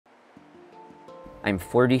I'm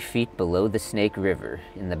 40 feet below the Snake River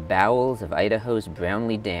in the bowels of Idaho's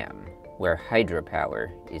Brownlee Dam, where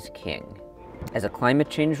hydropower is king. As a climate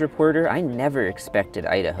change reporter, I never expected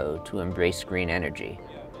Idaho to embrace green energy.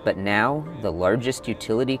 But now, the largest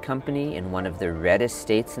utility company in one of the reddest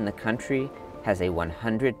states in the country has a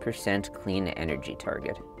 100% clean energy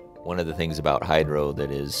target. One of the things about hydro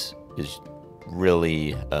that is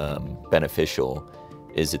really beneficial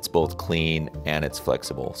is it's both clean and it's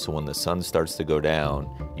flexible. So when the sun starts to go down,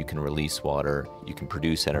 you can release water, you can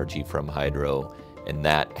produce energy from hydro, and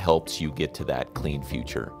that helps you get to that clean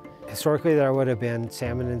future. Historically, there would have been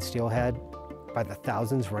salmon and steelhead by the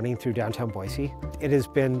thousands running through downtown Boise. It has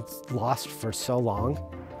been lost for so long.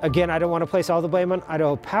 Again, I don't want to place all the blame on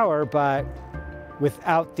Idaho Power, but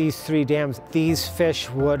without these 3 dams, these fish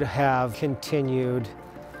would have continued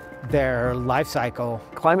their life cycle.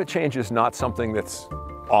 Climate change is not something that's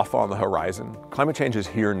off on the horizon. Climate change is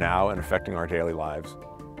here now and affecting our daily lives.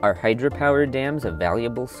 Are hydropower dams a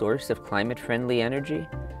valuable source of climate-friendly energy?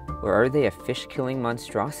 Or are they a fish-killing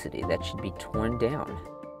monstrosity that should be torn down?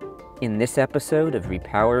 In this episode of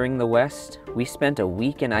Repowering the West, we spent a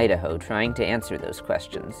week in Idaho trying to answer those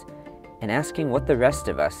questions and asking what the rest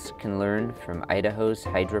of us can learn from Idaho's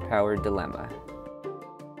hydropower dilemma.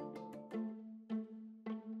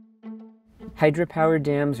 Hydropower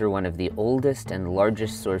dams are one of the oldest and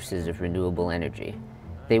largest sources of renewable energy.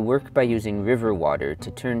 They work by using river water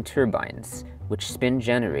to turn turbines, which spin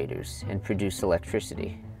generators and produce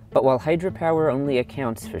electricity. But while hydropower only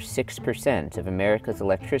accounts for 6% of America's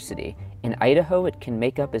electricity, in Idaho it can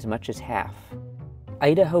make up as much as half.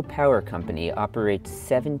 Idaho Power Company operates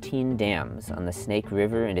 17 dams on the Snake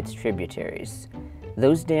River and its tributaries.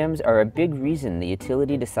 Those dams are a big reason the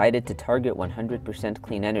utility decided to target 100%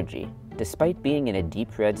 clean energy, despite being in a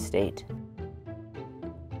deep red state.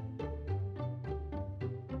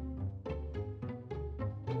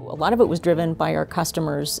 A lot of it was driven by our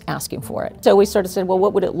customers asking for it. So we sort of said, well,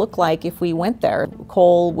 what would it look like if we went there?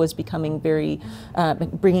 Coal was becoming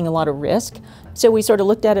bringing a lot of risk. So we sort of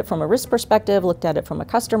looked at it from a risk perspective, looked at it from a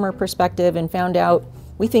customer perspective, and found out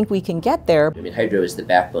we think we can get there. I mean, hydro is the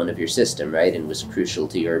backbone of your system, right? And was crucial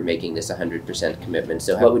to your making this 100% commitment.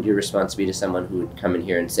 So what would your response be to someone who would come in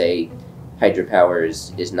here and say, hydropower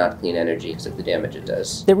is not clean energy because of the damage it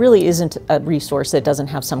does? There really isn't a resource that doesn't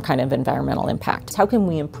have some kind of environmental impact. How can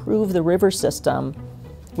we improve the river system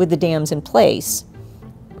with the dams in place?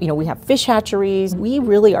 You know, we have fish hatcheries. We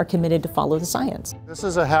really are committed to follow the science. This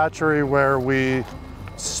is a hatchery where we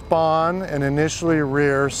spawn and initially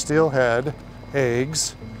rear steelhead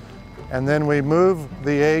eggs, and then we move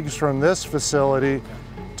the eggs from this facility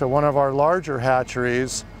to one of our larger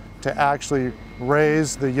hatcheries to actually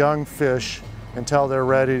raise the young fish until they're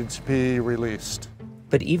ready to be released.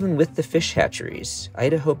 But even with the fish hatcheries,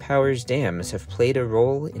 Idaho Power's dams have played a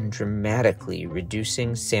role in dramatically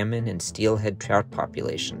reducing salmon and steelhead trout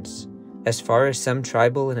populations. As far as some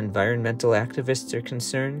tribal and environmental activists are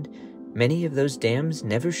concerned, many of those dams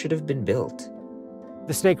never should have been built.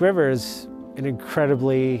 The Snake River is an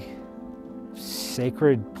incredibly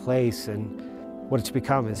sacred place, and what it's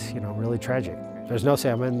become is, really tragic. There's no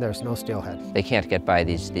salmon, there's no steelhead. They can't get by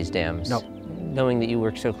these dams. No. Knowing that you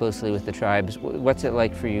work so closely with the tribes, what's it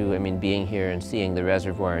like for you, being here and seeing the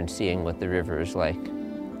reservoir and seeing what the river is like?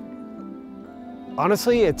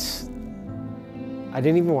 Honestly, I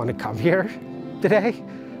didn't even want to come here today.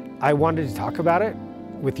 I wanted to talk about it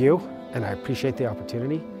with you, and I appreciate the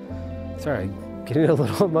opportunity. Sorry, I'm getting a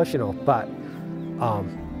little emotional, but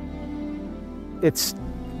it's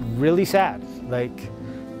really sad. Like,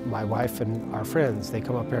 my wife and our friends, they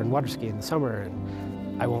come up here and water ski in the summer,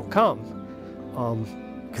 and I won't come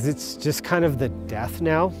because it's just kind of the death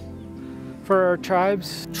now for our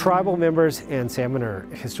tribes. Tribal members and salmon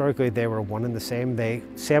historically, they were one and the same.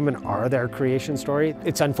 Salmon are their creation story.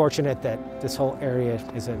 It's unfortunate that this whole area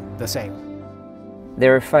isn't the same.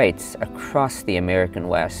 There are fights across the American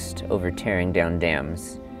West over tearing down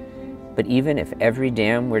dams. But even if every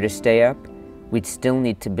dam were to stay up, we'd still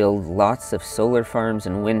need to build lots of solar farms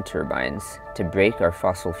and wind turbines to break our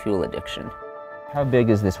fossil fuel addiction. How big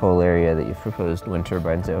is this whole area that you've proposed wind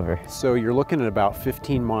turbines over? So you're looking at about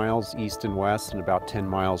 15 miles east and west and about 10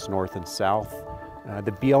 miles north and south.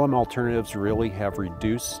 The BLM alternatives really have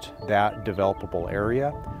reduced that developable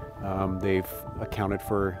area. They've accounted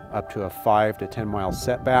for up to a 5 to 10 mile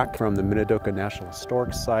setback from the Minidoka National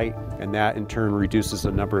Historic Site, and that in turn reduces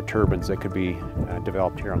the number of turbines that could be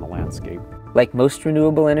developed here on the landscape. Like most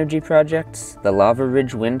renewable energy projects, the Lava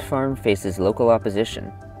Ridge Wind Farm faces local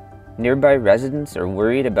opposition. Nearby residents are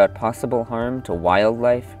worried about possible harm to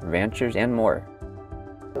wildlife, ranchers, and more.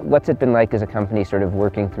 What's it been like as a company sort of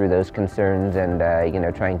working through those concerns and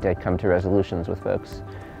trying to come to resolutions with folks?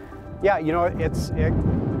 Yeah,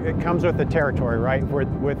 it comes with the territory, right?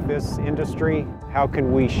 With this industry, how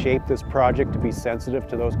can we shape this project to be sensitive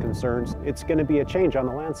to those concerns? It's going to be a change on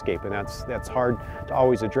the landscape, and that's hard to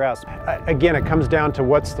always address. Again, it comes down to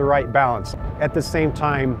what's the right balance. At the same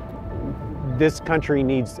time, this country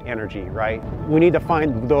needs energy, right? We need to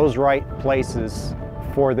find those right places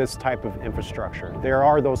for this type of infrastructure. There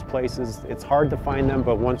are those places. It's hard to find them,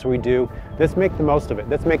 but once we do, let's make the most of it.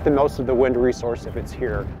 Let's make the most of the wind resource if it's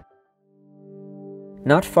here.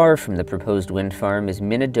 Not far from the proposed wind farm is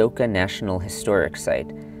Minidoka National Historic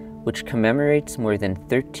Site, which commemorates more than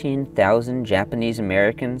 13,000 Japanese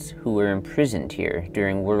Americans who were imprisoned here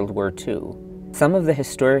during World War II. Some of the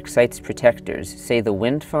historic site's protectors say the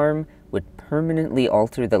wind farm would permanently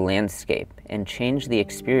alter the landscape and change the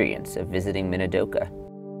experience of visiting Minidoka.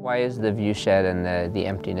 Why is the viewshed and the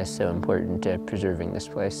emptiness so important to preserving this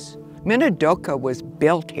place? Minidoka was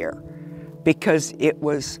built here because it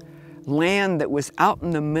was land that was out in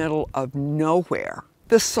the middle of nowhere.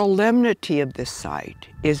 The solemnity of this site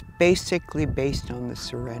is basically based on the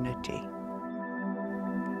serenity,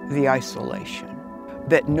 the isolation,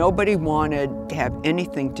 that nobody wanted to have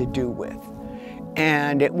anything to do with.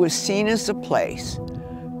 And it was seen as a place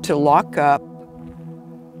to lock up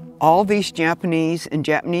all these Japanese and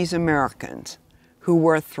Japanese Americans who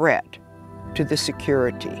were a threat to the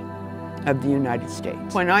security of the United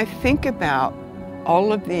States. When I think about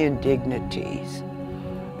all of the indignities,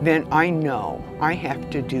 then I know I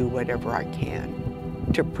have to do whatever I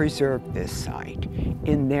can to preserve this site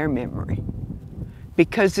in their memory,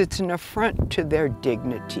 because it's an affront to their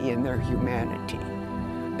dignity and their humanity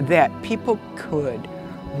that people could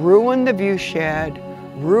ruin the viewshed,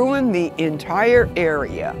 ruin the entire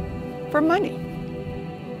area for money,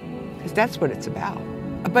 because that's what it's about.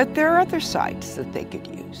 But there are other sites that they could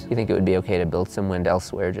use. You think it would be okay to build some wind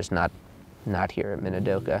elsewhere, just not here at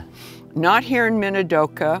Minidoka? Not here in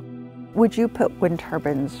Minidoka. Would you put wind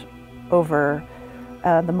turbines over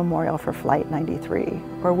the Memorial for Flight 93?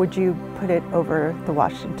 Or would you put it over the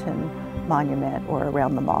Washington Monument or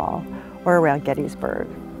around the mall or around Gettysburg?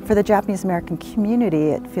 For the Japanese American community,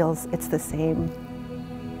 it feels it's the same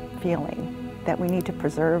feeling, that we need to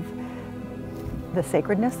preserve the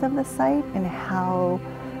sacredness of the site and how,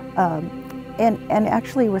 and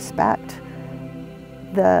actually respect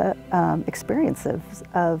the experiences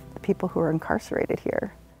of the people who are incarcerated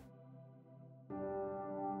here.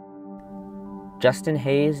 Justin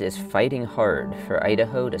Hayes is fighting hard for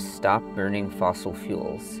Idaho to stop burning fossil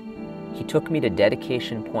fuels. He took me to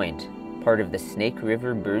Dedication Point, part of the Snake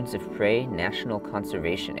River Birds of Prey National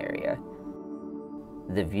Conservation Area.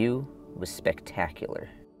 The view was spectacular.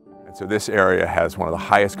 And so this area has one of the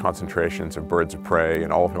highest concentrations of birds of prey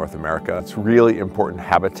in all of North America. It's really important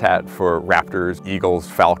habitat for raptors, eagles,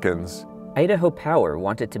 falcons. Idaho Power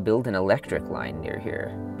wanted to build an electric line near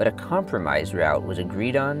here, but a compromise route was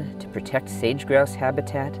agreed on to protect sage-grouse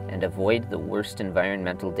habitat and avoid the worst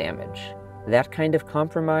environmental damage. That kind of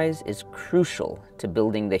compromise is crucial to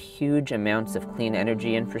building the huge amounts of clean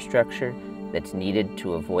energy infrastructure that's needed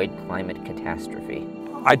to avoid climate catastrophe.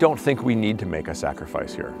 I don't think we need to make a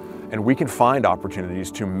sacrifice here. And we can find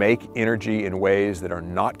opportunities to make energy in ways that are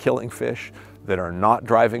not killing fish, that are not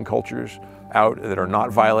driving cultures out, that are not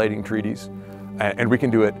violating treaties. And we can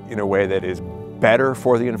do it in a way that is better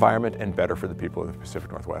for the environment and better for the people of the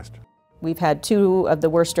Pacific Northwest. We've had two of the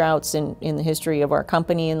worst droughts in the history of our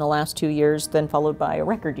company in the last 2 years, then followed by a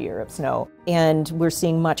record year of snow. And we're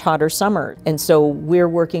seeing much hotter summer. And so we're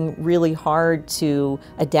working really hard to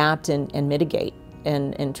adapt and mitigate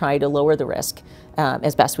and try to lower the risk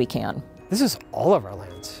as best we can. This is all of our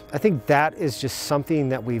lands. I think that is just something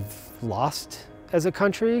that we've lost as a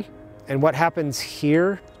country. And what happens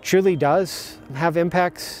here truly does have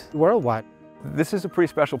impacts worldwide. This is a pretty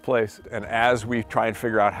special place, and as we try and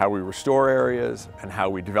figure out how we restore areas and how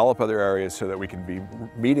we develop other areas so that we can be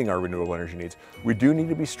meeting our renewable energy needs, we do need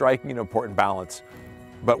to be striking an important balance,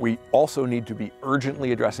 but we also need to be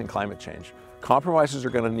urgently addressing climate change. Compromises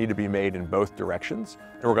are going to need to be made in both directions,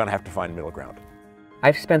 and we're going to have to find middle ground.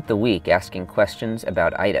 I've spent the week asking questions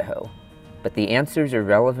about Idaho, but the answers are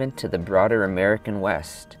relevant to the broader American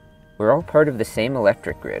West. We're all part of the same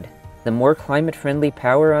electric grid. The more climate-friendly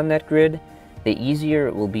power on that grid, the easier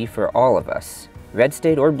it will be for all of us, red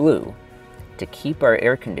state or blue, to keep our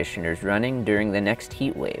air conditioners running during the next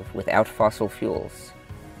heat wave without fossil fuels.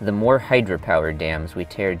 The more hydropower dams we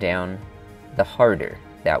tear down, the harder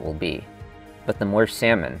that will be. But the more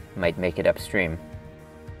salmon might make it upstream.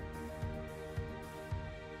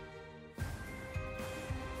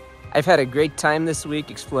 I've had a great time this week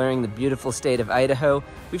exploring the beautiful state of Idaho.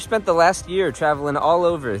 We've spent the last year traveling all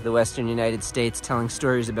over the western United States telling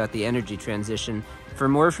stories about the energy transition. For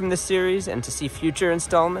more from this series and to see future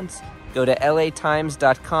installments, go to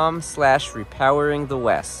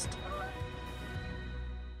latimes.com/repoweringthewest.